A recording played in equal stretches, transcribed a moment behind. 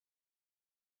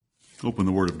Open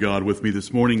the Word of God with me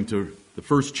this morning to the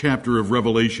first chapter of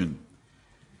Revelation.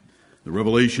 The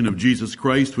revelation of Jesus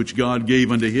Christ, which God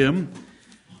gave unto him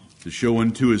to show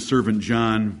unto his servant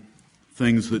John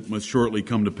things that must shortly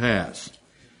come to pass.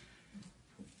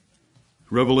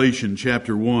 Revelation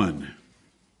chapter 1.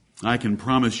 I can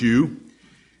promise you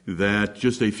that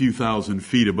just a few thousand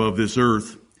feet above this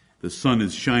earth, the sun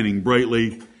is shining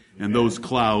brightly, and those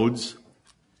clouds,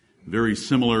 very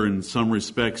similar in some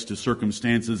respects to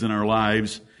circumstances in our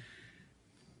lives,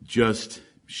 just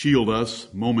shield us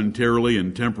momentarily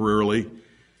and temporarily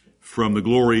from the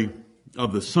glory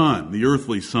of the sun, the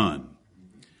earthly sun.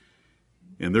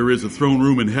 And there is a throne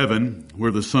room in heaven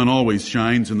where the sun always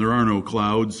shines and there are no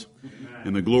clouds.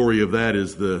 And the glory of that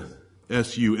is the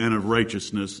S-U-N of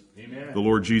righteousness, Amen. The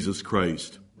Lord Jesus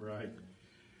Christ. Right.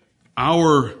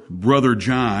 Our brother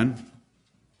John,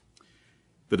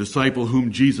 the disciple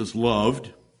whom Jesus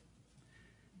loved,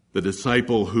 the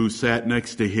disciple who sat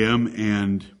next to him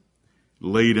and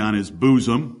laid on his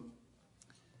bosom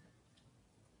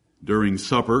during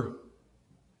supper,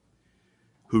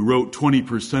 who wrote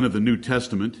 20% of the New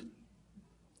Testament,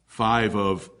 5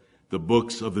 of the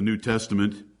books of the New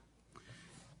Testament,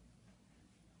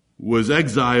 was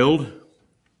exiled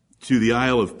to the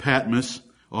Isle of Patmos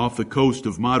off the coast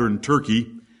of modern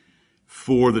Turkey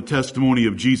for the testimony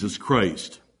of Jesus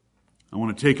Christ. I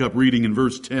want to take up reading in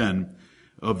verse 10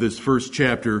 of this first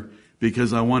chapter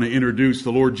because I want to introduce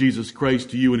the Lord Jesus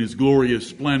Christ to you in his glorious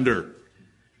splendor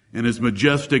and his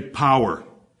majestic power.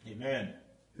 Amen.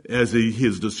 As he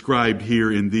is described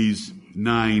here in these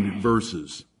 9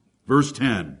 verses. Verse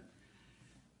 10.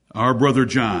 Our brother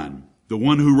John, the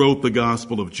one who wrote the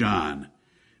Gospel of John.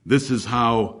 This is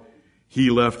how he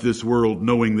left this world,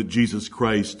 knowing that Jesus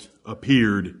Christ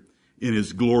appeared in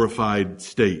his glorified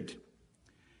state.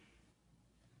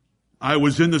 I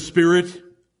was in the Spirit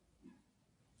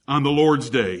on the Lord's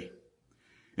day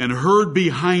and heard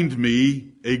behind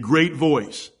me a great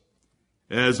voice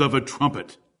as of a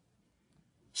trumpet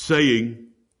saying,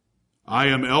 I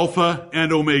am Alpha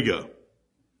and Omega,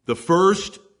 the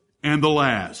first and the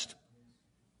last.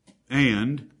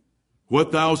 And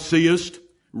what thou seest,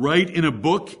 write in a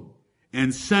book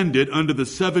and send it unto the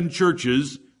 7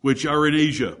 churches which are in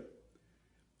Asia,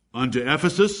 unto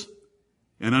Ephesus,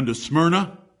 and unto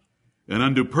Smyrna, and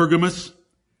unto Pergamos,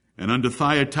 and unto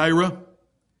Thyatira,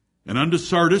 and unto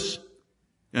Sardis,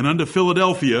 and unto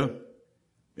Philadelphia,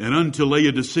 and unto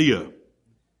Laodicea.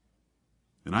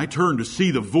 And I turned to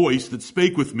see the voice that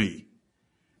spake with me.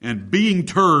 And being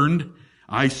turned,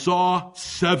 I saw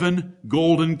 7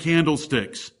 golden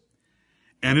candlesticks.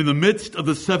 And in the midst of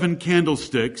the 7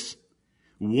 candlesticks,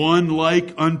 one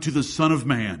like unto the Son of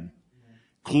Man,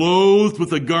 clothed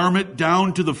with a garment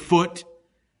down to the foot,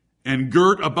 and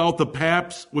girt about the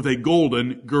paps with a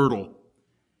golden girdle.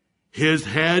 His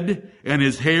head and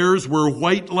his hairs were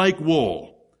white like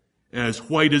wool, as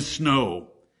white as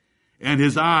snow, and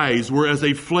his eyes were as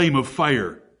a flame of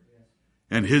fire,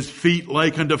 and his feet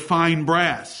like unto fine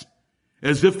brass,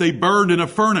 as if they burned in a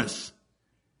furnace,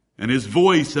 and his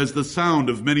voice as the sound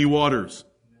of many waters.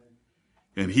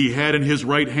 And he had in his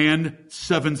right hand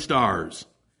 7 stars,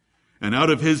 and out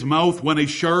of his mouth went a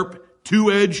sharp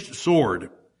 2-edged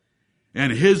sword,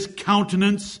 and his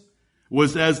countenance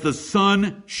was as the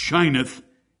sun shineth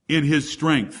in his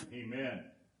strength. Amen.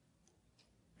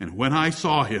 And when I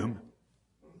saw him,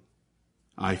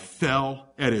 I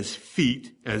fell at his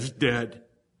feet as dead.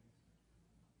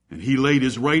 And he laid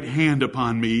his right hand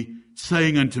upon me,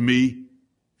 saying unto me,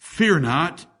 Fear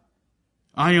not,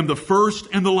 I am the first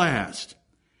and the last.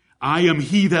 I am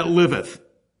he that liveth,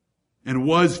 and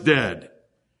was dead.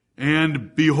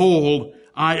 And behold,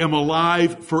 I am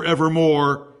alive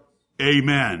forevermore.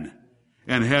 Amen.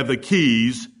 And have the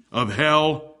keys of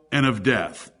hell and of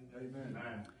death.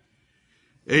 Amen.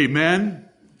 Amen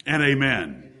and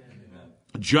amen.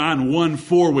 John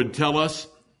 1:4 would tell us,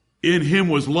 in him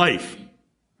was life.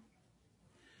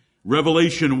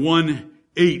 Revelation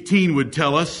 1:18 would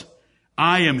tell us,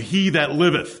 I am he that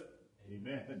liveth.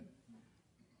 Amen.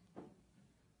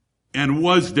 And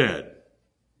was dead.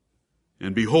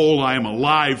 And behold, I am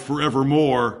alive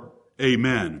forevermore.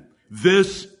 Amen.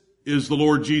 This is the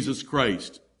Lord Jesus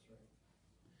Christ.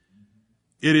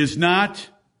 It is not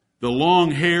the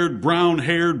long-haired,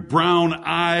 brown-haired,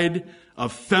 brown-eyed,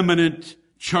 effeminate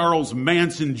Charles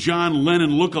Manson, John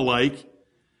Lennon look-alike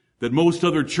that most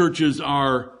other churches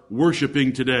are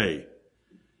worshiping today.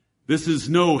 This is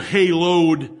no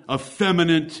haloed,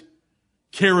 effeminate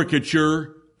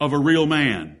caricature of a real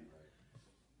man.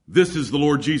 This is the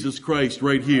Lord Jesus Christ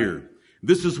right here.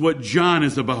 This is what John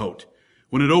is about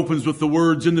when it opens with the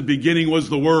words, in the beginning was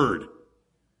the Word.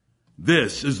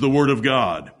 This is the Word of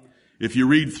God. If you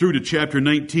read through to chapter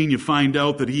 19, you find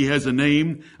out that he has a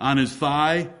name on his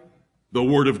thigh, the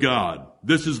Word of God.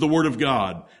 This is the Word of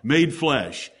God, made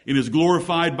flesh, in his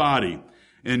glorified body.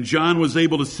 And John was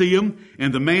able to see him,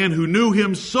 and the man who knew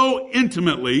him so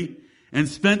intimately and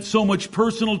spent so much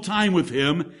personal time with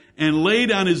him and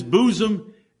laid on his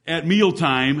bosom at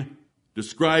mealtime,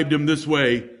 described him this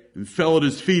way, and fell at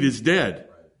his feet as dead.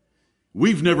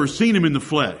 We've never seen him in the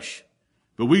flesh,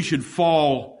 but we should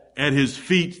fall at his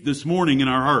feet this morning in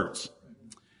our hearts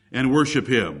and worship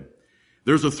him.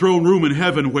 There's a throne room in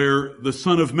heaven where the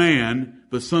Son of Man,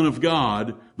 the Son of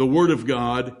God, the Word of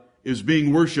God, is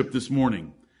being worshiped this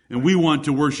morning. And we want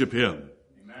to worship him.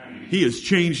 Amen. He has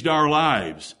changed our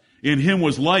lives. In him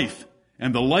was life,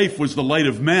 and the life was the light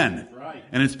of men. Right.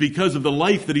 And it's because of the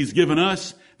life that he's given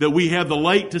us that we have the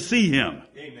light to see him.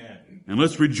 Amen. And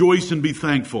let's rejoice and be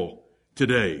thankful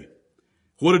today.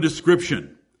 What a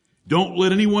description. Don't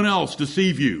let anyone else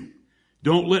deceive you.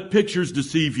 Don't let pictures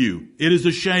deceive you. It is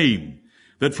a shame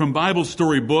that from Bible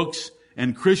story books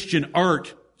and Christian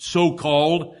art,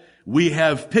 so-called, we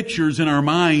have pictures in our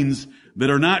minds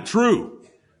that are not true,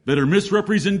 that are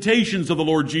misrepresentations of the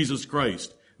Lord Jesus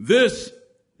Christ. This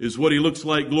is what he looks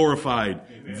like glorified.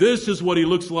 Amen. This is what he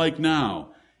looks like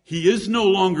now. He is no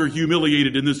longer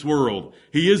humiliated in this world.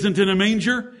 He isn't in a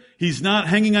manger. He's not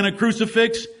hanging on a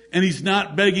crucifix, and he's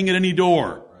not begging at any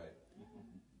door.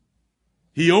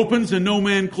 He opens and no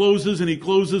man closes, and he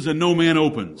closes and no man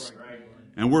opens.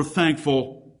 And we're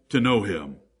thankful to know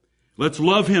him. Let's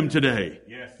love him today.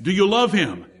 Yes. Do you love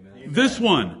him? Amen. This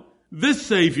one, this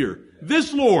Savior,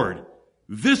 this Lord,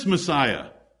 this Messiah.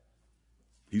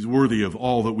 He's worthy of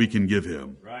all that we can give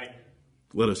him. Right.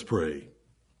 Let us pray.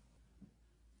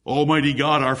 Almighty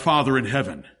God, our Father in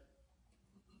heaven,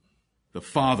 the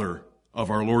Father of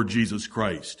our Lord Jesus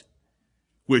Christ,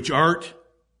 which art,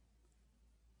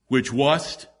 which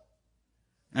wast,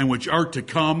 and which art to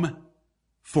come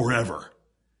forever,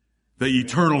 the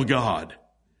eternal God.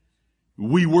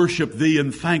 We worship thee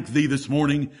and thank thee this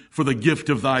morning for the gift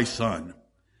of thy Son.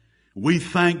 We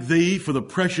thank thee for the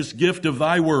precious gift of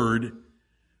thy word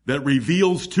that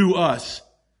reveals to us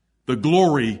the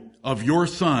glory of your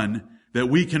Son that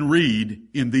we can read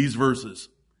in these verses.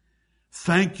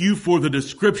 Thank you for the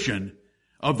description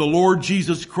of the Lord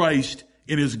Jesus Christ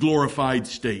in his glorified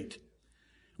state.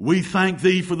 We thank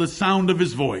thee for the sound of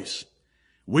his voice.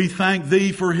 We thank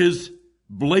thee for his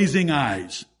blazing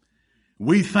eyes.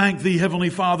 We thank thee, Heavenly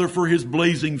Father, for his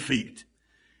blazing feet.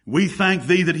 We thank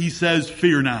thee that he says,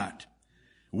 fear not.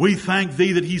 We thank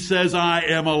thee that he says, I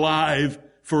am alive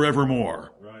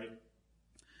forevermore. Right.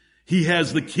 He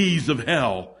has the keys of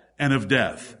hell and of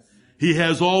death. He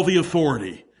has all the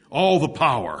authority, all the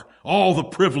power, all the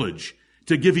privilege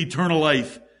to give eternal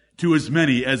life to as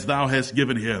many as thou hast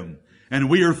given him. And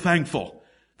we are thankful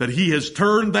that he has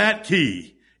turned that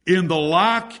key in the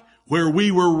lock where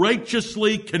we were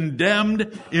righteously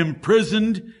condemned,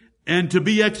 imprisoned, and to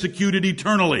be executed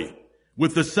eternally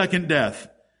with the second death.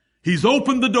 He's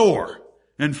opened the door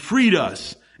and freed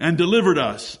us and delivered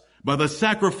us by the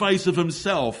sacrifice of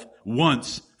himself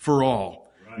once for all.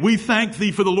 Right. We thank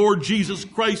thee for the Lord Jesus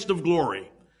Christ of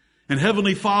glory. And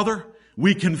Heavenly Father,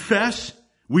 we confess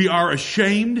we are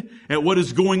ashamed at what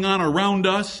is going on around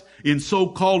us in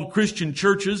so-called Christian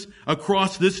churches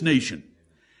across this nation.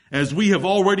 As we have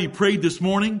already prayed this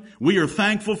morning, we are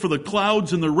thankful for the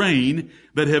clouds and the rain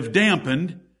that have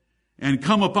dampened and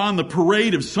come upon the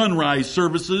parade of sunrise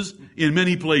services in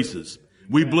many places.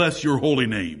 We bless your holy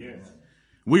name.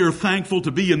 We are thankful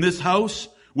to be in this house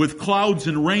with clouds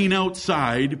and rain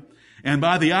outside, and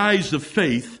by the eyes of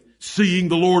faith, seeing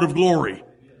the Lord of glory,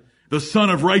 the Son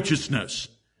of righteousness,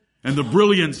 and the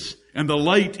brilliance and the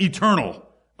light eternal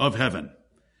of heaven.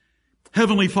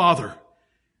 Heavenly Father,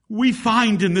 we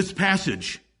find in this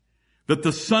passage that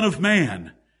the Son of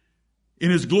Man in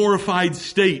his glorified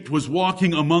state was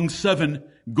walking among 7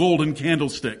 golden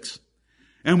candlesticks.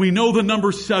 And we know the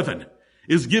number 7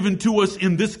 is given to us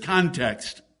in this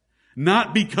context,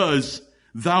 not because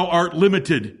thou art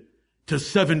limited to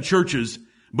 7 churches,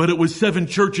 but it was 7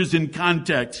 churches in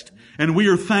context. And we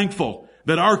are thankful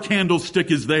that our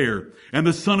candlestick is there and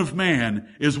the Son of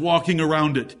Man is walking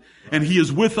around it. And he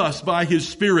is with us by his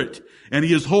Spirit, and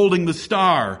he is holding the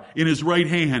star in his right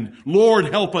hand. Lord,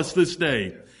 help us this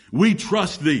day. We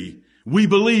trust thee. We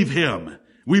believe him.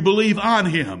 We believe on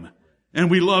him, and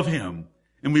we love him,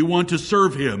 and we want to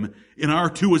serve him in our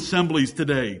 2 assemblies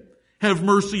today. Have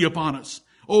mercy upon us.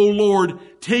 O Lord,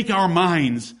 take our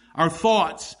minds, our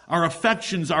thoughts, our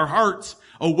affections, our hearts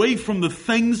away from the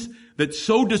things that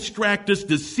so distract us,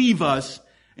 deceive us,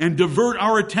 and divert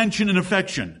our attention and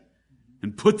affection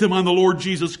and put them on the Lord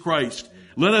Jesus Christ.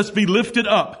 Let us be lifted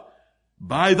up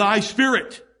by thy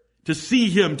Spirit to see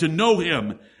him, to know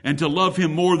him, and to love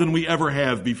him more than we ever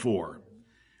have before.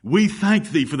 We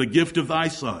thank thee for the gift of thy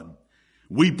Son.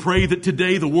 We pray that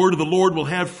today the word of the Lord will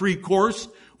have free course,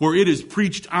 where it is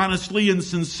preached honestly and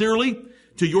sincerely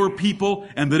to your people,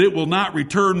 and that it will not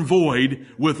return void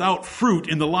without fruit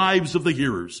in the lives of the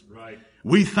hearers. Right.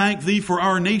 We thank thee for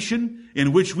our nation,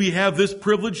 in which we have this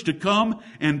privilege to come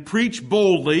and preach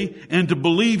boldly and to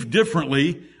believe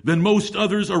differently than most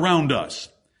others around us.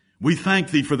 We thank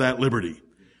thee for that liberty.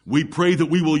 We pray that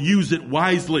we will use it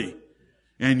wisely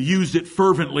and use it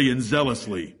fervently and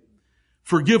zealously.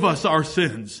 Forgive us our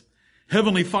sins.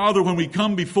 Heavenly Father, when we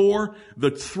come before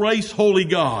the thrice holy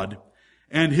God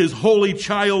and his holy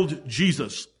child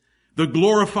Jesus, the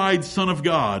glorified Son of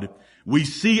God, we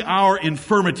see our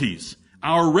infirmities,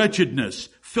 our wretchedness,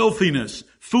 filthiness,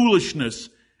 foolishness,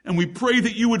 and we pray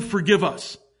that you would forgive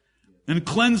us and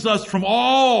cleanse us from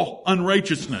all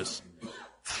unrighteousness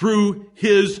through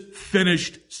his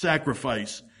finished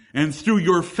sacrifice and through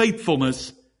your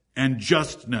faithfulness and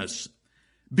justness.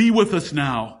 Be with us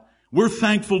now. We're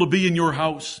thankful to be in your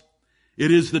house.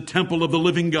 It is the temple of the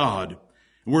living God.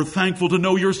 We're thankful to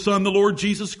know your Son, the Lord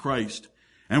Jesus Christ.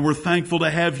 And we're thankful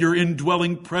to have your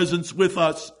indwelling presence with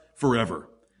us forever.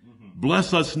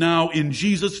 Bless us now in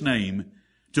Jesus' name,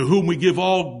 to whom we give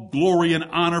all glory and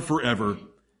honor forever.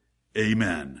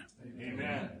 Amen.